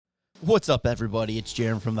What's up, everybody? It's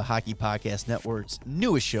Jeremy from the Hockey Podcast Network's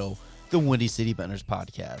newest show, the Windy City Benders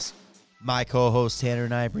Podcast. My co-host Tanner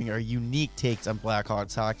and I bring our unique takes on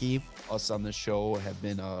Blackhawks hockey. Us on this show have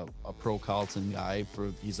been a pro Carlton guy.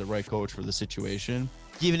 He's the right coach for the situation.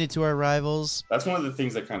 Giving it to our rivals. That's one of the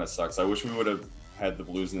things that kind of sucks. I wish we would have had the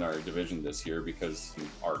Blues in our division this year because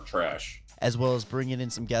our trash. As well as bringing in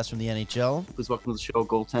some guests from the NHL. Please welcome to the show,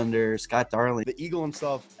 goaltender Scott Darling, the Eagle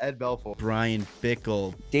himself, Ed Belfour, Brian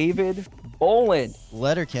Bickle, David Boland,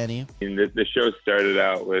 Letterkenny. The show started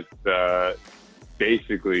out with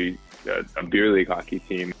basically a beer league hockey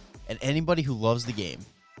team. And anybody who loves the game.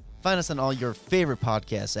 Find us on all your favorite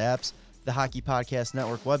podcast apps, the Hockey Podcast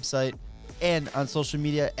Network website, and on social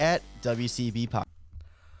media at WCB Pod.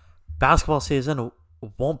 Basketball season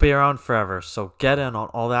won't be around forever, so get in on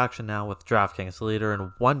all the action now with DraftKings, the leader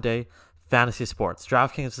in one-day fantasy sports.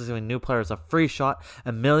 DraftKings is giving new players a free shot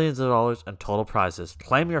and millions of dollars in total prizes.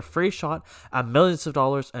 Claim your free shot and millions of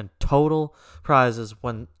dollars in total prizes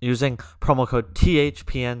when using promo code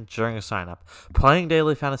THPN during a sign-up. Playing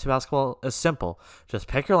daily fantasy basketball is simple. Just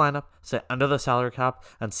pick your lineup, sit under the salary cap,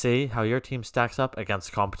 and see how your team stacks up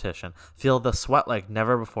against competition. Feel the sweat like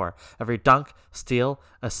never before. Every dunk, steal,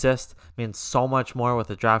 assist means so much more with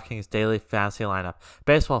the DraftKings daily fantasy lineup.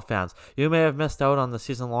 Baseball fans, you may have missed out on the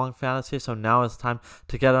season-long fantasy, so now it's time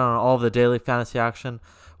to get on all of the daily fantasy action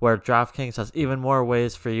where DraftKings has even more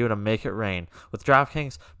ways for you to make it rain. With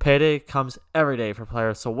DraftKings, payday comes every day for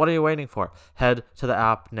players, so what are you waiting for? Head to the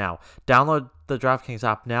app now. Download the DraftKings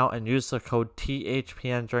app now and use the code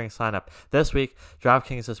THPN during signup. This week,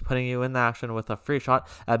 DraftKings is putting you in the action with a free shot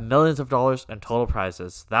at millions of dollars in total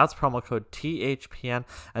prizes. That's promo code THPN,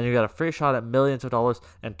 and you get a free shot at millions of dollars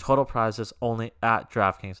in total prizes only at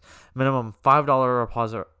DraftKings. Minimum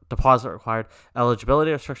 $5 deposit required.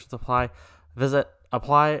 Eligibility restrictions apply. Visit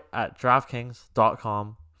apply at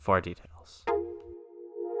DraftKings.com for details.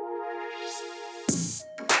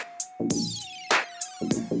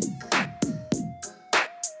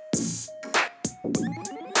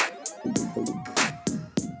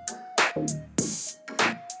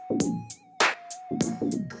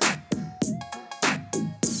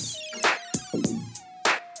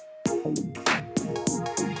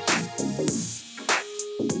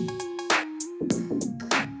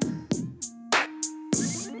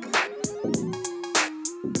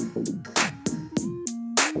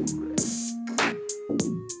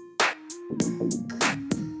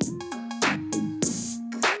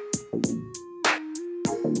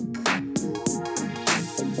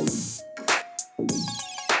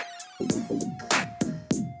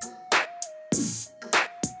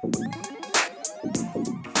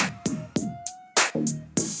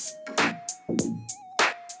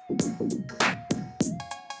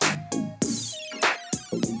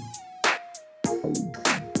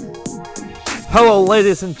 Hello,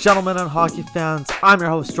 ladies and gentlemen and hockey fans. I'm your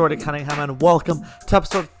host, Jordan Cunningham, and welcome to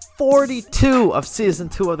episode 42 of Season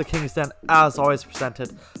 2 of the King's Den, as always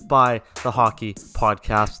presented by the Hockey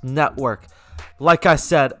Podcast Network. Like I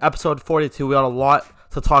said, episode 42, we got a lot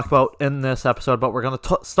to talk about in this episode, but we're going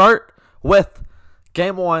to start with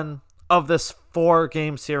Game 1 of this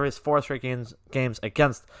 4-game series, 4 straight games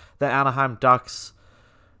against the Anaheim Ducks.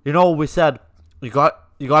 You know, we said you got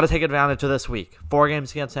to take advantage of this week. 4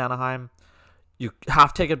 games against Anaheim. You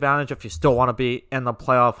have to take advantage if you still want to be in the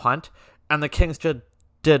playoff hunt. And the Kings did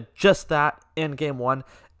just that in Game 1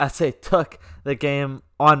 as they took the game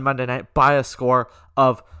on Monday night by a score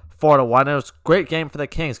of 4-1. It was a great game for the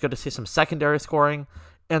Kings. Good to see some secondary scoring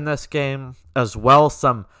in this game as well.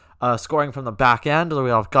 Some scoring from the back end. We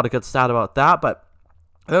all got a good stat about that. But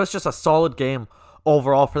it was just a solid game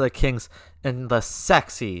overall for the Kings in the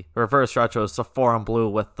sexy reverse retros, the 4 and blue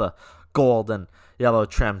with the gold and yellow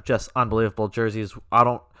trim. Just unbelievable jerseys. I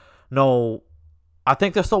don't know. I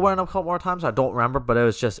think they're still wearing them a couple more times. I don't remember, but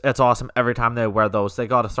it's awesome every time they wear those. They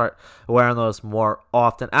got to start wearing those more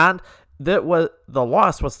often. And the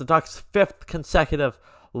loss was the Ducks' 5th consecutive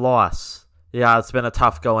loss. Yeah, it's been a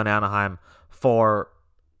tough go in Anaheim for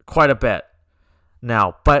quite a bit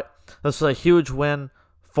now. But this was a huge win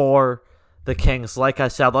for the Kings. Like I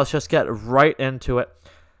said, let's just get right into it.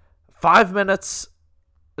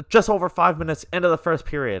 Just over 5 minutes into the first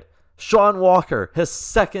period, Sean Walker, his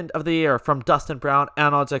 2nd of the year from Dustin Brown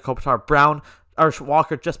and Andrzej Kopitar.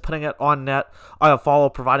 Walker just putting it on net. Follow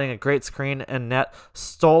providing a great screen in net.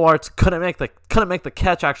 Stolarz couldn't make the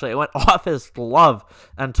catch. Actually, it went off his glove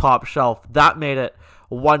and top shelf. That made it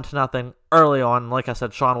 1-0 early on. Like I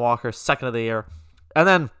said, Sean Walker, 2nd of the year,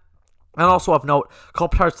 and also of note,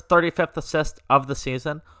 Kopitar's 35th assist of the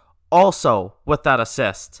season. Also with that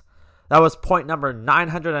assist, That was point number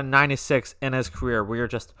 996 in his career. We are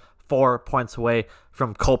just 4 points away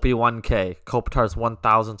from Kopi 1K. Kopitar's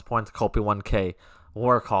 1,000th points, Kopi 1K.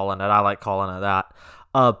 We're calling it. I like calling it that.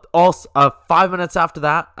 Also, 5 minutes after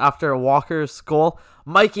that, after Walker's goal,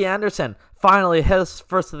 Mikey Anderson, finally his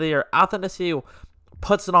first of the year. Athanasiou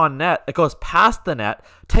puts it on net. It goes past the net,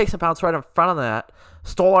 takes a bounce right in front of the net.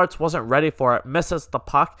 Stolarz wasn't ready for it, misses the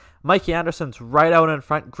puck. Mikey Anderson's right out in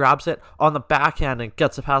front, grabs it on the backhand and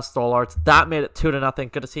gets it past Stolarz. That made it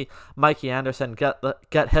 2-0. Good to see Mikey Anderson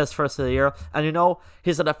get his first of the year. And you know,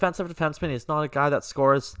 he's a defensive defenseman. He's not a guy that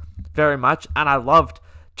scores very much. And I loved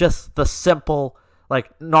just the simple, like,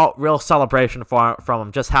 not real celebration from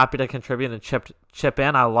him. Just happy to contribute and chip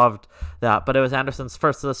in. I loved that. But it was Anderson's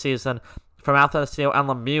first of the season from Athanasiou and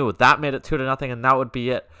Lemieux. That made it 2-0, and that would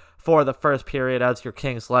be it for the first period, as your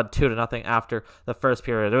Kings led 2-0 after the first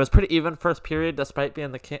period. It was pretty even first period, despite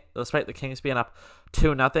the Kings being up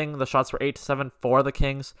 2-0. The shots were 8-7 for the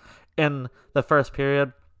Kings in the first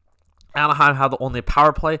period. Anaheim had the only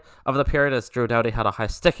power play of the period, as Drew Doughty had a high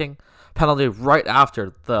sticking penalty right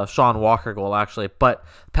after the Sean Walker goal, actually. But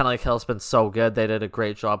penalty kill's been so good; they did a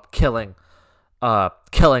great job killing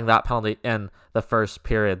that penalty in the first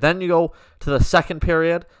period. Then you go to the second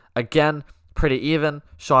period. Again, pretty even.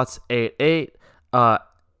 Shots 8-8.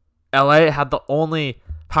 LA had the only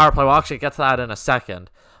power play. We'll actually get to that in a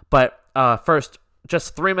second. But first,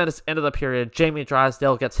 just 3 minutes into the period, Jamie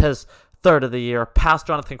Drysdale gets his third of the year past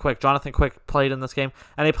Jonathan Quick. Jonathan Quick played in this game,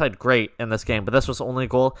 and he played great in this game. But this was the only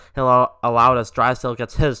goal he allowed as Drysdale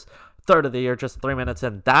gets his third of the year just 3 minutes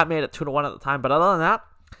in. That made it 2-1 at the time. But other than that,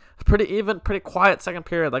 pretty even, pretty quiet second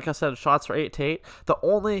period. Like I said, shots were 8-8. The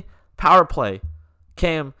only power play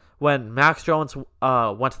came when Max Jones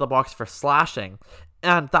went to the box for slashing.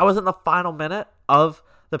 And that was in the final minute of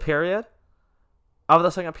the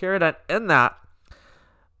second period. And in that,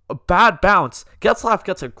 a bad bounce, Getzlaf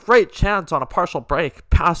gets a great chance on a partial break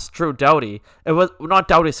past Drew Doughty. It was not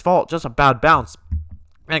Doughty's fault, just a bad bounce.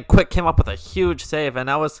 And Quick came up with a huge save.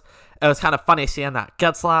 And it was kind of funny seeing that.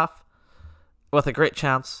 Getzlaf with a great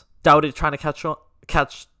chance. Doughty trying to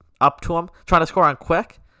catch up to him, trying to score on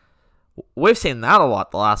Quick. We've seen that a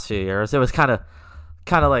lot the last few years. It was kind of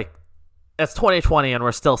like, it's 2020 and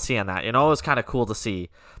we're still seeing that. You know, it was kind of cool to see,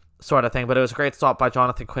 sort of thing. But it was a great stop by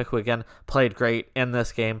Jonathan Quick, who again played great in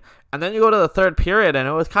this game. And then you go to the third period, and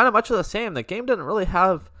it was kind of much of the same. The game didn't really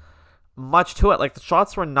have much to it. Like, the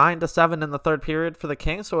shots were 9-7 in the third period for the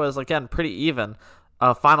Kings, so it was again pretty even.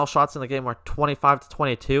 Final shots in the game were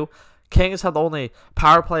 25-22. Kings had the only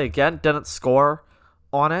power play again, didn't score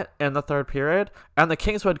on it in the third period, and the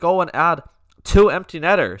Kings would go and add 2 empty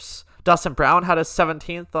netters. Dustin Brown had his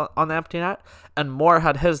 17th on the empty net, and Moore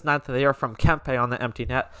had his 9th of the year from Kempe on the empty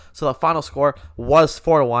net. So the final score was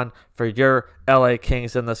 4-1 for your LA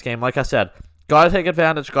Kings in this game. Like I said, got to take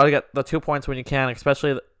advantage, got to get the 2 points when you can,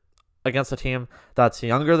 especially against a team that's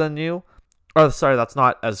younger than you, or sorry, that's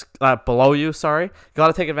not as below you, sorry. Got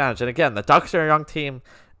to take advantage. And again, the Ducks are a young team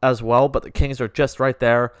as well, but the Kings are just right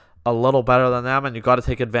there, a little better than them, and you got to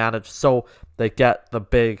take advantage so they get the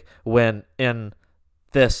big win in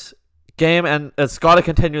this game. And it's got to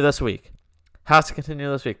continue this week. Has to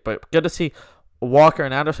continue this week. But good to see Walker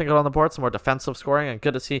and Anderson get on the board, some more defensive scoring, and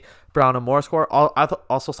good to see Brown and Moore score. I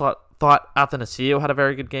also thought Athanasiou had a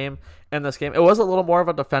very good game in this game. It was a little more of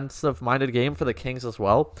a defensive-minded game for the Kings as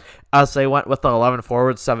well, as they went with the 11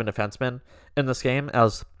 forwards, 7 defensemen in this game,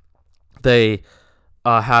 as they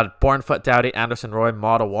had Bournefoot, Doughty, Anderson, Roy,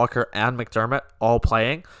 Mata, Walker, and McDermott all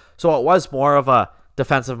playing. So it was more of a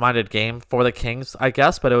defensive-minded game for the Kings, I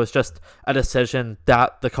guess, but it was just a decision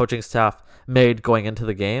that the coaching staff made going into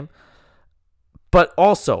the game. But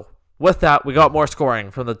also, with that, we got more scoring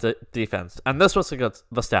from the defense. And this was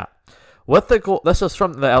the stat. With the goal, this is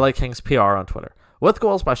from the LA Kings PR on Twitter. With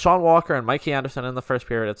goals by Sean Walker and Mikey Anderson in the first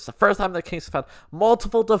period, it's the first time the Kings have had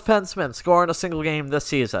multiple defensemen score in a single game this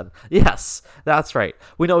season. Yes, that's right.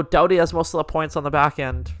 We know Doughty has most of the points on the back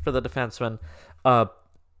end for the defenseman.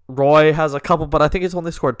 Roy has a couple, but I think he's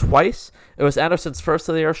only scored twice. It was Anderson's first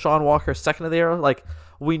of the year, Sean Walker's second of the year. Like,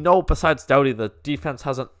 we know besides Doughty, the defense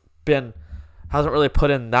hasn't really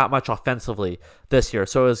put in that much offensively this year.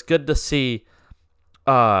 So it was good to see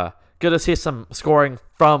some scoring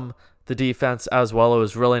from the defense as well. It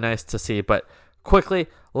was really nice to see. But quickly,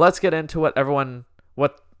 let's get into what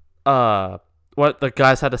the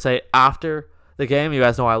guys had to say after the game. You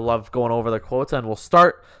guys know I love going over the quotes, and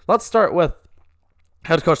let's start with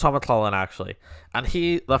head coach Tom McClellan, actually. And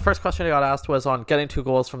the first question he got asked was on getting 2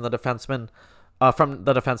 goals from the defenseman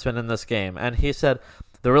in this game. And he said,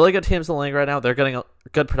 the really good teams in the league right now, they're getting a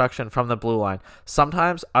good production from the blue line.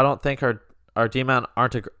 Sometimes I don't think our D-men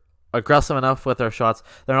aren't aggressive enough with their shots.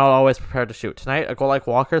 They're not always prepared to shoot. Tonight, a goal like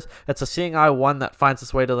Walker's, it's a seeing eye one that finds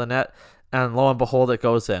its way to the net, and lo and behold, it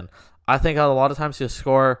goes in. I think a lot of times you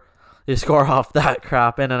score off that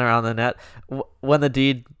crap in and around the net when the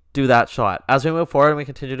D do that shot. As we move forward and we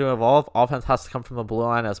continue to evolve, offense has to come from the blue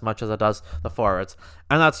line as much as it does the forwards.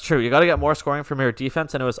 And that's true. You got to get more scoring from your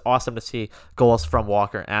defense, and it was awesome to see goals from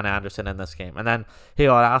Walker and Anderson in this game. And then he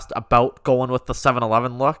got asked about going with the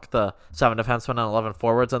 7-11 look, the 7 defensemen and 11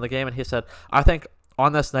 forwards in the game, and he said, I think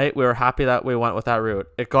on this night, we were happy that we went with that route.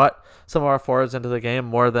 It got some of our forwards into the game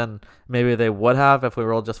more than maybe they would have if we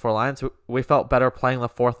rolled just 4 lines. We felt better playing the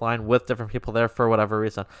 4th line with different people there for whatever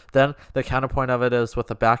reason. Then the counterpoint of it is with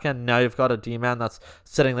the back end. Now you've got a D-man that's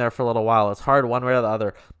sitting there for a little while. It's hard one way or the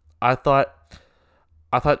other. I thought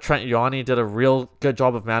Trent Yanni did a real good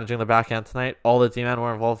job of managing the back end tonight. All the D-men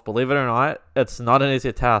were involved. Believe it or not, it's not an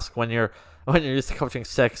easy task when you're used to coaching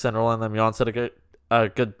 6 and rolling them. Jan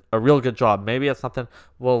did a real good job. Maybe it's something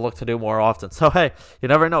we'll look to do more often. So hey, you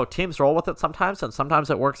never know. Teams roll with it sometimes, and sometimes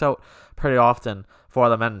it works out pretty often for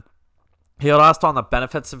them. And he got asked on the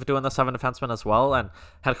benefits of doing the 7 defensemen as well, and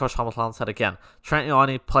head coach Hamilton said again, Trent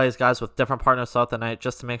Yanni plays guys with different partners throughout the night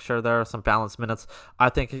just to make sure there are some balanced minutes. I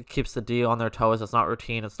think it keeps the D on their toes. It's not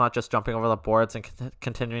routine. It's not just jumping over the boards and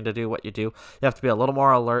continuing to do what you do. You have to be a little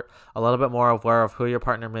more alert, a little bit more aware of who your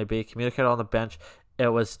partner may be, communicate on the bench. It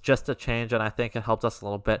was just a change, and I think it helped us a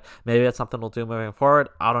little bit. Maybe it's something we'll do moving forward.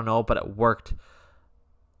 I don't know, but it worked.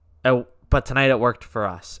 But tonight it worked for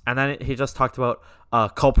us. And then he just talked about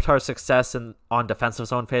Kopitar's success on defensive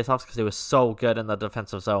zone faceoffs because he was so good in the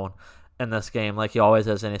defensive zone in this game, like he always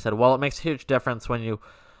is. And he said, well, it makes a huge difference when you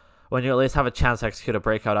at least have a chance to execute a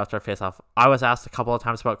breakout after a faceoff. I was asked a couple of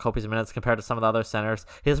times about Kopi's minutes compared to some of the other centers.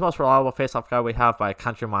 He's the most reliable faceoff guy we have by a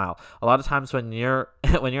country mile. A lot of times when you're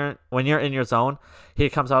in your zone, he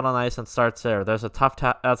comes out on ice and starts there. That's a tough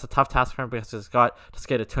task for him because he's got to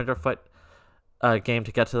skate a 200-foot game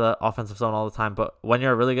to get to the offensive zone all the time. But when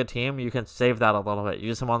you're a really good team, you can save that a little bit.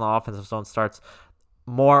 Use him on the offensive zone starts.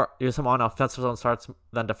 Use him on offensive zone starts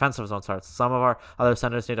than defensive zone starts. Some of our other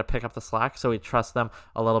centers need to pick up the slack, so we trust them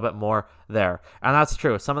a little bit more there. And that's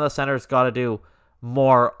true. Some of the centers got to do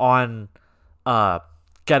more on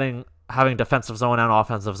having defensive zone and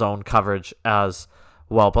offensive zone coverage as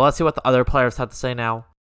well. But let's see what the other players had to say now.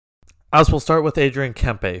 As we'll start with Adrian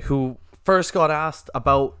Kempe, who first got asked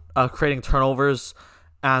about creating turnovers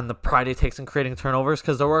and the pride he takes in creating turnovers,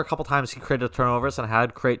 because there were a couple times he created turnovers and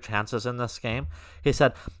had great chances in this game. He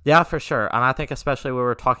said, yeah, for sure. And I think especially we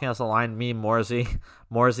were talking as a line, me, Morsey,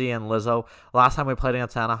 and Lizzo. Last time we played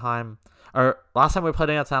against Anaheim was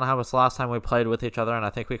the last time we played with each other, and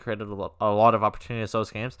I think we created a lot of opportunities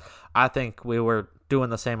those games. I think we were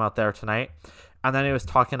doing the same out there tonight. And then he was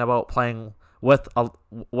talking about playing with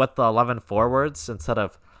the 11 forwards instead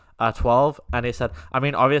of 12, and he said, I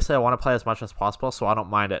mean, obviously I want to play as much as possible, so I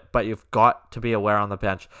don't mind it, but you've got to be aware on the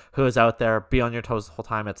bench who is out there, be on your toes the whole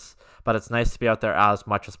time. But it's nice to be out there as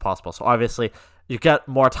much as possible. So obviously you get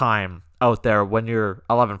more time out there when you're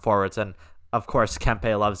 11 forwards, and of course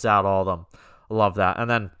Kempe loves that. All of them love that. And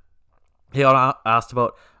then he got asked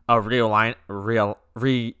about reuniting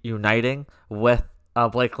with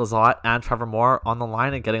Blake Lizotte and Trevor Moore on the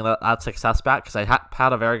line and getting that success back, because I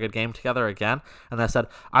had a very good game together again. And I said,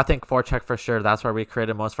 I think forecheck for sure. That's where we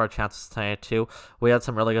created most of our chances tonight too. We had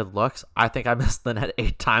some really good looks. I think I missed the net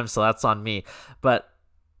 8 times, so that's on me. But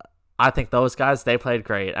I think those guys, they played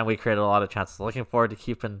great, and we created a lot of chances. Looking forward to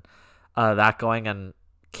keeping that going and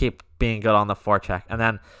keep being good on the forecheck. And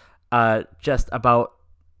then just about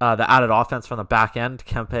the added offense from the back end,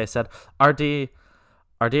 Kempe said, RD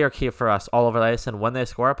are key for us all over the ice, and when they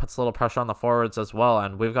score, it puts a little pressure on the forwards as well,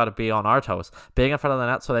 and we've got to be on our toes, being in front of the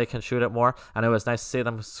net so they can shoot it more, and it was nice to see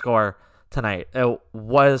them score tonight. It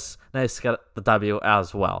was nice to get the W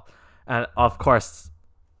as well. And of course,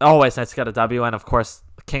 always nice to get a W, and of course,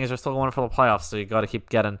 the Kings are still going for the playoffs, so you got to keep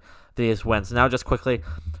getting these wins. Now, just quickly,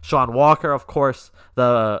 Sean Walker, of course,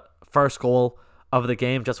 the first goal of the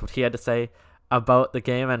game, just what he had to say about the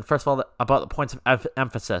game, and first of all, about the points of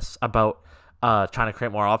emphasis about trying to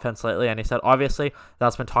create more offense lately. And he said, obviously,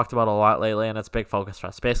 that's been talked about a lot lately, and it's a big focus for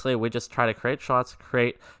us. Basically, we just try to create shots,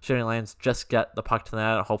 create shooting lanes, just get the puck to the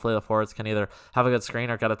net. Hopefully, the forwards can either have a good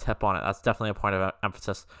screen or get a tip on it. That's definitely a point of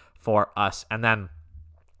emphasis for us. And then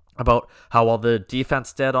about how well the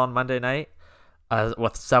defense did on Monday night,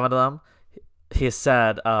 with 7 of them, he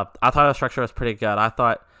said, I thought our structure was pretty good. I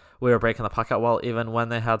thought we were breaking the puck out well. Even when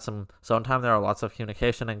they had some zone time, there were lots of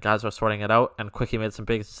communication and guys were sorting it out, and Quickie made some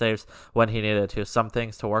big saves when he needed to. Some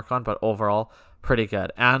things to work on, but overall, pretty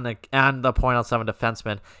good. And the .07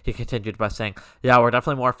 defenseman, he continued by saying, yeah, we're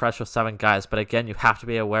definitely more fresh with 7 guys, but again, you have to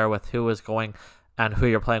be aware with who is going and who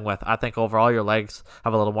you're playing with. I think overall your legs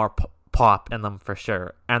have a little more pop in them for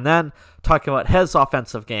sure. And then talking about his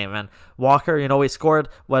offensive game, and Walker, he scored,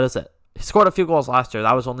 he scored a few goals last year.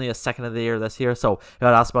 That was only his second of the year this year, so he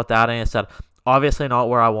got asked about that, and he said, obviously not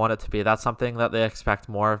where I want it to be. That's something that they expect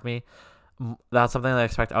more of me. That's something they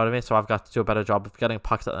expect out of me, so I've got to do a better job of getting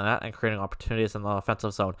pucks at the net and creating opportunities in the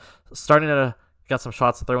offensive zone. Starting to get some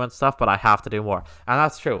shots through and stuff, but I have to do more. And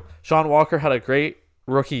that's true. Sean Walker had a great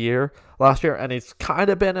rookie year last year, and he's kind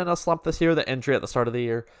of been in a slump this year. The injury at the start of the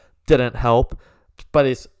year didn't help, but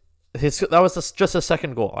that was just his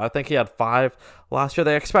second goal. I think he had 5 last year.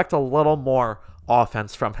 They expect a little more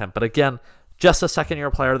offense from him, but again, just a second-year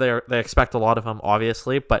player. They expect a lot of him,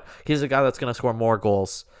 obviously, but he's a guy that's going to score more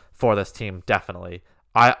goals for this team, definitely.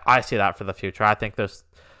 I see that for the future. I think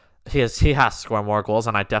he has to score more goals,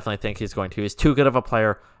 and I definitely think he's going to. He's too good of a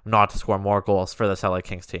player not to score more goals for this LA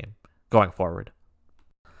Kings team going forward.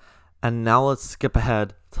 And now let's skip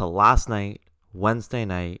ahead to last night, Wednesday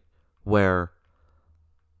night, where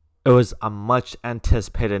it was a much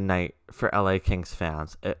anticipated night for LA Kings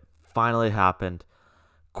fans. It finally happened.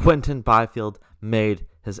 Quinton Byfield made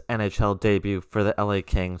his NHL debut for the LA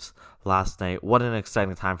Kings last night. What an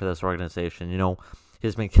exciting time for this organization.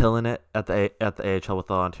 He's been killing it at the AHL with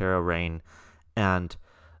the Ontario Reign, and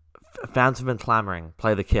fans have been clamoring,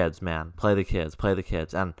 play the kids, man. Play the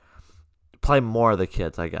kids, and play more of the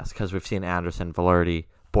kids, I guess, because we've seen Anderson, Velarde,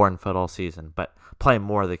 Bornfoot all season, but play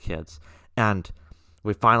more of the kids. And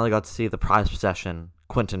we finally got to see the prized possession,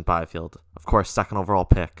 Quinton Byfield, of course, second overall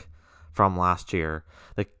pick from last year.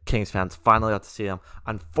 The Kings fans finally got to see him.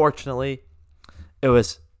 Unfortunately, it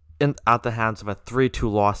was at the hands of a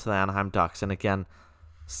 3-2 loss to the Anaheim Ducks. And again,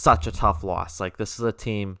 such a tough loss. This is a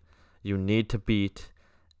team you need to beat.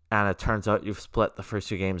 And it turns out you've split the first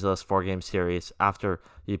 2 games of this 4-game series. After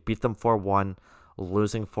you beat them 4-1,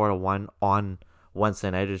 losing 4-1 on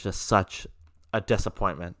Wednesday night is just such a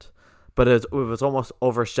disappointment. But it was almost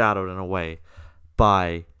overshadowed in a way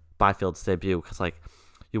by Byfield's debut. Because,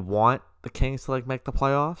 you want the Kings to make the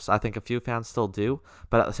playoffs. I think a few fans still do,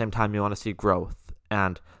 but at the same time, you want to see growth.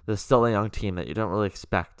 And there's still a young team that you don't really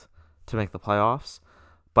expect to make the playoffs.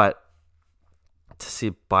 But to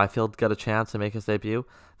see Byfield get a chance to make his debut,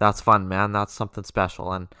 that's fun, man. That's something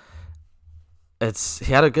special. And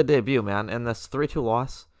he had a good debut, man. In this 3-2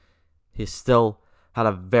 loss, he still had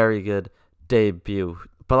a very good debut.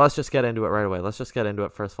 But let's just get into it right away. Let's just get into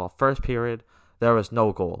it first of all. First period, there was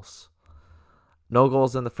no goals. No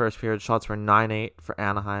goals in the first period. Shots were 9-8 for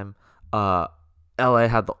Anaheim. LA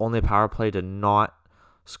had the only power play, did not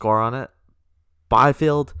score on it.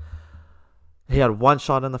 Byfield, he had 1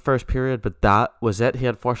 shot in the first period, but that was it. He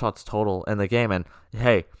had 4 shots total in the game. And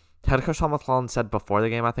hey, head coach Sean McClellan said before the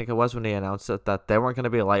game, I think it was when he announced it, that they weren't going to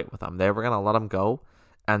be light with him. They were going to let him go,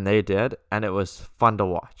 and they did. And it was fun to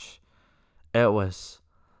watch. It was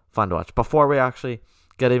fun to watch. Before we actually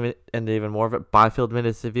get into even more of it, Byfield made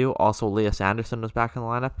his debut. Also, Elias Anderson was back in the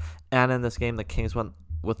lineup. And in this game, the Kings went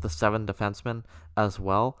with the 7 defensemen as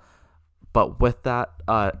well. But with that,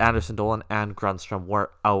 Anderson, Dolan, and Grundstrom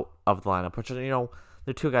were out of the lineup, which,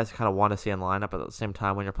 they're 2 guys you kind of want to see in the lineup. But at the same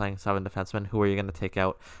time, when you're playing 7 defensemen, who are you going to take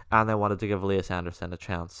out? And they wanted to give Elias Anderson a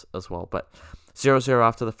chance as well. But 0-0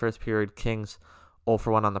 after the first period. Kings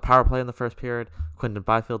 0-for-1 on the power play in the first period. Quinton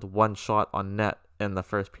Byfield, 1 shot on net in the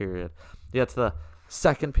first period. You get to the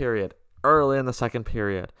second period, early in the second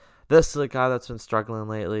period. This is a guy that's been struggling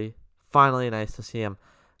lately. Finally, nice to see him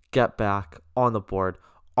get back on the board.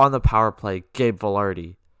 On the power play, Gabe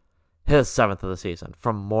Velarde, his 7th of the season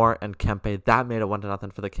from Moore and Kempe. That made it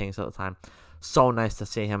 1-0 for the Kings at the time. So nice to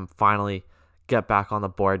see him finally get back on the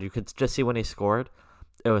board. You could just see when he scored,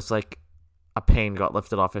 it was like a pain got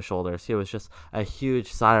lifted off his shoulders. He was just a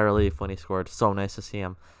huge sigh of relief when he scored. So nice to see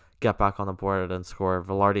him get back on the board and score.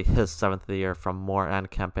 Velarde, his 7th of the year from Moore and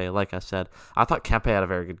Kempe. Like I said, I thought Kempe had a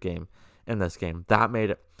very good game in this game. That made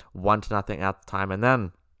it 1-0 at the time. And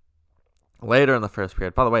then later in the first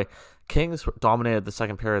period, by the way, Kings dominated the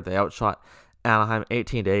second period. They outshot Anaheim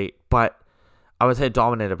 18-8, but I would say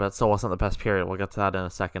dominated, but it still wasn't the best period. We'll get to that in a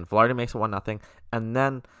second. Velarde makes it 1-0, and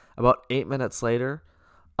then about 8 minutes later,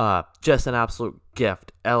 just an absolute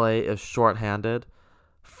gift. LA is shorthanded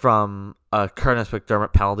from a Curtis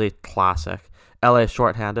McDermott penalty. Classic. LA is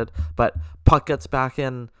shorthanded, but puck gets back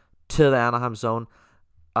in to the Anaheim zone.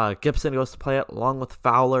 Gibson goes to play it along with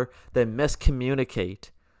Fowler. They miscommunicate,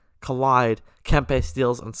 collide. Kempe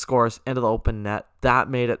steals and scores into the open net. That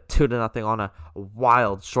made it 2-0 on a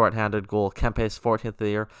wild shorthanded goal. Kempe's 14th of the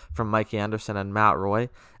year from Mikey Anderson and Matt Roy.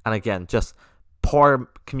 And again, just poor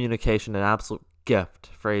communication, an absolute gift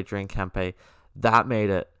for Adrian Kempe. That made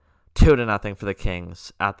it 2-0 for the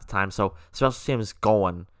Kings at the time. So special teams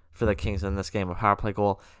going for the Kings in this game, a power play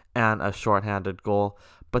goal and a shorthanded goal.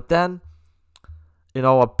 But then,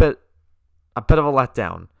 a bit of a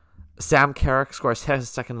letdown. Sam Carrick scores his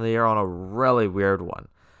second of the year on a really weird one.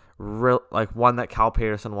 One that Cal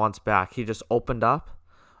Peterson wants back. He just opened up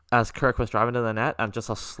as Carrick was driving to the net, and just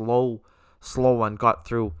a slow one got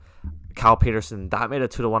through Cal Peterson. That made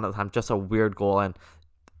it 2-1 at the time. Just a weird goal. And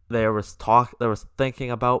there was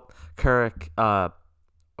thinking about Carrick. They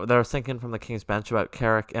were thinking from the Kings bench about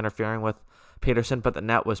Carrick interfering with Peterson, but the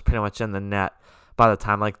net was pretty much in the net by the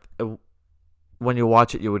time. When you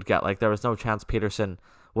watch it, you would get there was no chance Peterson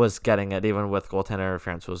was getting it, even with goaltender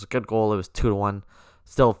interference. It was a good goal. It was 2-1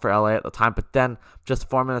 still for LA at the time. But then, just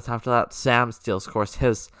 4 minutes after that, Sam Steele scores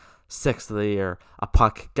his 6th of the year. A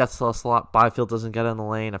puck gets to the slot. Byfield doesn't get in the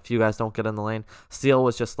lane. A few guys don't get in the lane. Steele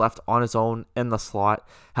was just left on his own in the slot.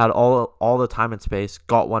 Had all the time and space.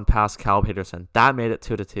 Got one past Cal Peterson. That made it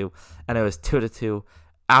 2-2. And it was 2-2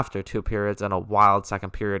 after 2 periods and a wild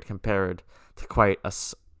second period compared to quite a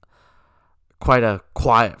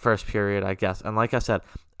quiet first period, I guess. And like I said,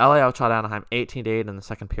 LA outshot Anaheim 18-8 in the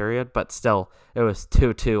second period, but still, it was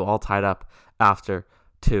 2-2, all tied up after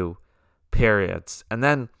 2 periods. And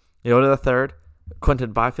then you go to the third,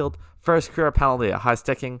 Quinton Byfield, first career penalty, a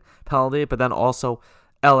high-sticking penalty, but then also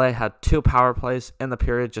LA had 2 power plays in the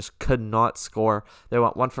period, just could not score. They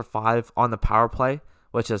went 1 for 5 on the power play,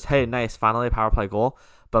 which is, hey, nice, finally a power play goal,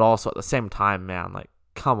 but also at the same time, man,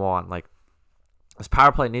 come on, this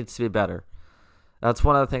power play needs to be better. That's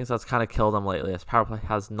one of the things that's kind of killed him lately. His power play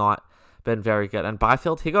has not been very good. And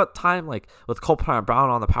Byfield, he got time with Cole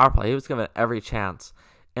Brown on the power play. He was given every chance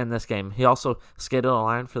in this game. He also skated a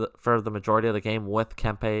line for the majority of the game with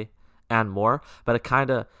Kempe and Moore, but it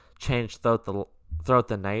kind of changed throughout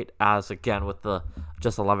the night as, again, with the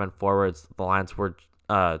just 11 forwards, the lines were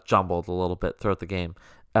jumbled a little bit throughout the game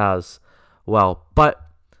as well. But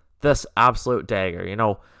this absolute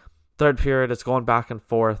dagger, third period, it's going back and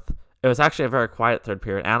forth. It was actually a very quiet third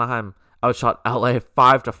period. Anaheim outshot LA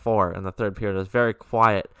 5-4 in the third period. It was a very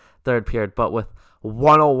quiet third period, but with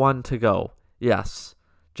 1:01 to go. Yes,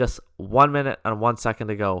 just 1 minute and 1 second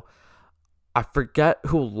to go. I forget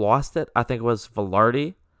who lost it. I think it was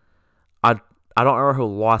Velarde. I don't remember who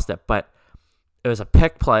lost it, but it was a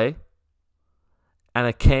pick play, and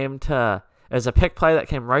it was a pick play that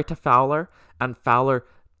came right to Fowler, and Fowler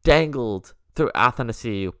dangled through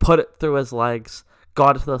Athanasiou, put it through his legs,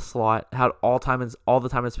 got it to the slot, had all the time and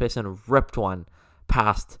space, and ripped one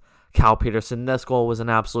past Cal Peterson. This goal was an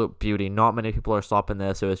absolute beauty. Not many people are stopping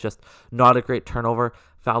this. It was just not a great turnover.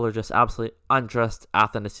 Fowler just absolutely undressed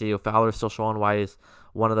Athanasiou. Fowler still showing why he's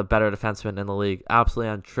one of the better defensemen in the league.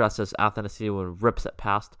 Absolutely undresses Athanasiou and rips it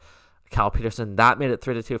past Cal Peterson. That made it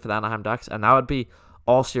 3-2 for the Anaheim Ducks, and that would be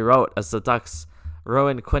all she wrote as the Ducks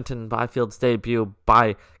ruined Quinton Byfield's debut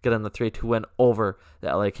by getting the 3-2 win over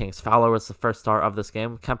the LA Kings. Fowler was the first star of this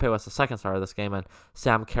game. Kempe was the second star of this game, and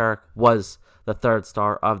Sam Carrick was the third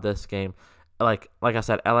star of this game. Like I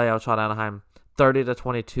said, LA outshot Anaheim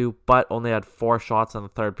 30-22, but only had 4 shots in the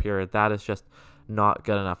third period. That is just not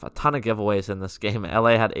good enough. A ton of giveaways in this game.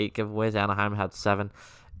 LA had 8 giveaways. Anaheim had 7.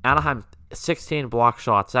 Anaheim 16 block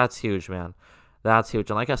shots. That's huge, man. That's huge.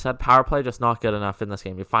 And like I said, power play just not good enough in this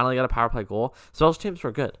game. You finally got a power play goal. Special teams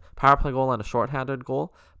were good. Power play goal and a shorthanded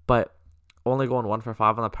goal, but only going 1 for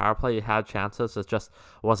 5 on the power play. You had chances. It just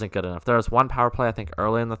wasn't good enough. There was one power play, I think,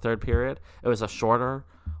 early in the third period. It was a shorter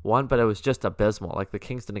one, but it was just abysmal. The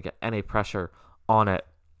Kings didn't get any pressure on it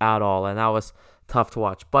at all, and that was tough to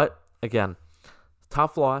watch. But again,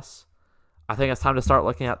 tough loss. I think it's time to start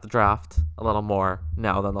looking at the draft a little more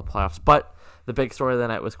now than the playoffs. But the big story of the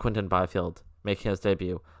night was Quinton Byfield making his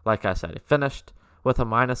debut. Like I said, he finished with a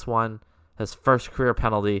 -1, his first career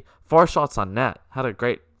penalty, 4 shots on net, had a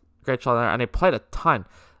great shot there, and he played a ton,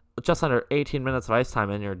 just under 18 minutes of ice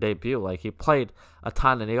time in your debut. He played a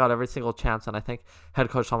ton, and he got every single chance, and I think head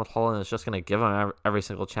coach Thomas Holland is just going to give him every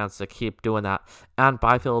single chance to keep doing that. And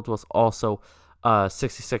Byfield was also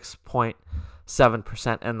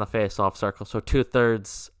 66.7% in the face-off circle, so he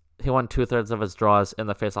won 2/3 of his draws in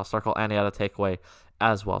the face-off circle, and he had a takeaway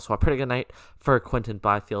as well. So a pretty good night for Quinton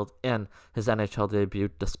Byfield in his NHL debut,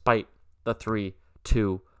 despite the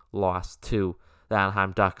 3-2 loss to the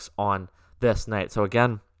Anaheim Ducks on this night. So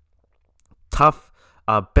again, tough,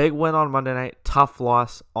 big win on Monday night, tough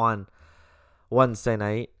loss on Wednesday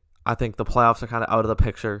night. I think the playoffs are kind of out of the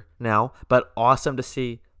picture now, but awesome to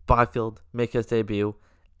see Byfield make his debut.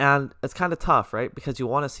 And it's kind of tough, right? Because you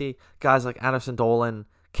want to see guys like Anderson Dolan,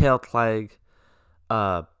 Cale Clegg,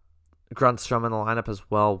 Grundstrom in the lineup as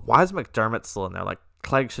well. Why is McDermott still in there? Like,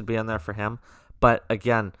 Clegg should be in there for him. But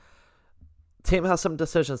again, team has some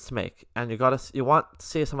decisions to make, and you want to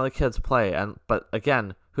see some of the kids play. But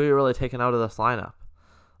again, who are you really taking out of this lineup?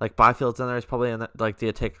 Like, Byfield's in there. He's probably in there. Like, do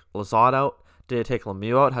you take Lazard out? Do you take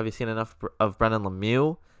Lemieux out? Have you seen enough of Brendan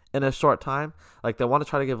Lemieux in a short time? Like, they want to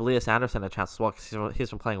try to give Elias Anderson a chance as well, because he's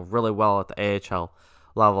been playing really well at the AHL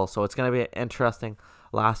level. So it's going to be an interesting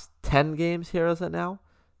last 10 games here, is it now?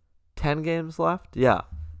 10 games left? Yeah.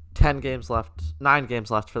 10 games left. 9 games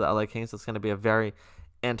left for the LA Kings. It's going to be a very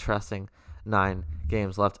interesting 9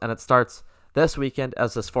 games left. And it starts this weekend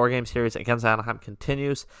as this 4-game series against Anaheim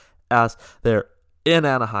continues, as they're in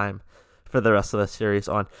Anaheim for the rest of the series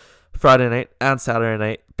on Friday night and Saturday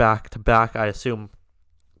night back to back. I assume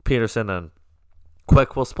Peterson and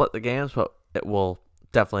Quick will split the games, but it will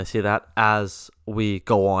definitely see that as we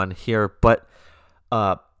go on here. But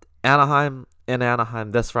Anaheim in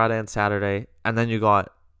Anaheim this Friday and Saturday, and then you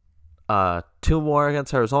got 2 more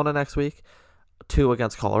against Arizona next week, 2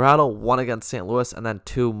 against Colorado, 1 against St. Louis, and then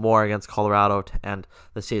 2 more against Colorado to end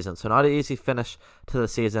the season. So not an easy finish to the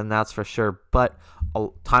season, that's for sure, but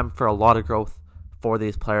time for a lot of growth for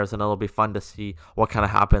these players, and it'll be fun to see what kind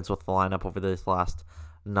of happens with the lineup over these last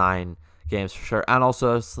 9 games for sure. And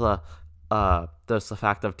also there's the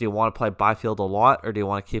fact of, do you want to play Byfield a lot, or do you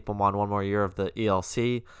want to keep him on one more year of the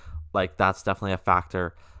ELC? Like, that's definitely a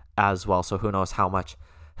factor as well. So who knows how much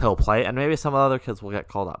he'll play. And maybe some of the other kids will get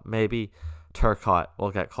called up. Maybe Turcotte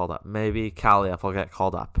will get called up. Maybe Kaliev will get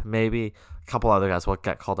called up. Maybe a couple other guys will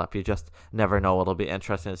get called up. You just never know. It'll be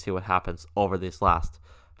interesting to see what happens over these last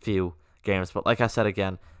few games. But like I said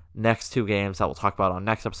again, next 2 games that we'll talk about on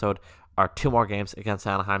next episode are 2 more games against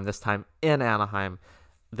Anaheim, this time in Anaheim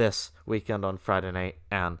this weekend on Friday night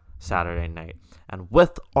and Saturday night. And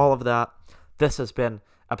with all of that, this has been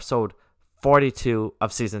episode 42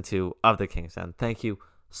 of season 2 of the Kings Den. Thank you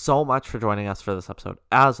so much for joining us for this episode.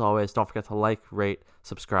 As always, don't forget to like, rate,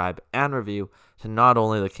 subscribe, and review to not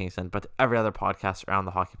only the Kings Den, but to every other podcast around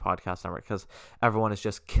the Hockey Podcast Network, because everyone is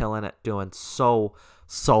just killing it, doing so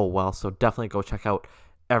well. So definitely go check out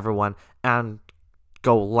everyone, and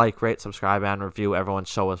go like, rate, subscribe, and review everyone's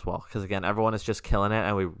show as well, because again, everyone is just killing it,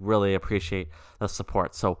 and we really appreciate the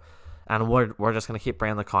support. So, and we're just going to keep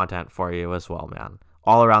bringing the content for you as well, man,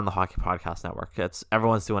 all around the Hockey Podcast Network.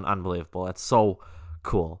 Everyone's doing unbelievable. It's so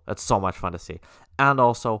cool. It's so much fun to see. And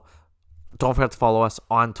also, don't forget to follow us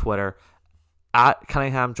on Twitter at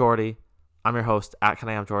Cunningham Jordy. I'm your host at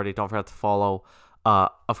Cunningham Jordy. Don't forget to follow,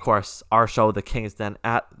 of course, our show, The Kings Den,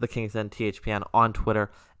 at The Kings Den THPN on Twitter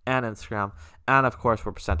and Instagram. And of course,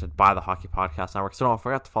 we're presented by the Hockey Podcast Network. So don't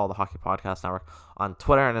forget to follow the Hockey Podcast Network on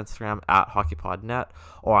Twitter and Instagram at HockeyPodNet,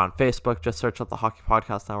 or on Facebook, just search up the Hockey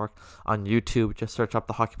Podcast Network. On YouTube, just search up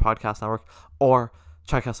the Hockey Podcast Network, or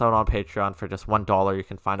check us out on Patreon for just $1. You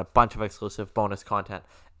can find a bunch of exclusive bonus content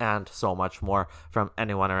and so much more from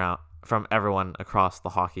everyone across the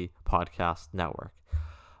Hockey Podcast Network.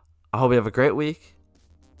 I hope you have a great week.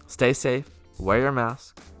 Stay safe, wear your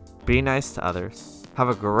mask, be nice to others, have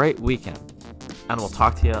a great weekend, and we'll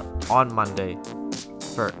talk to you on Monday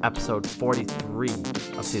for episode 43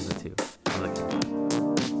 of season 2.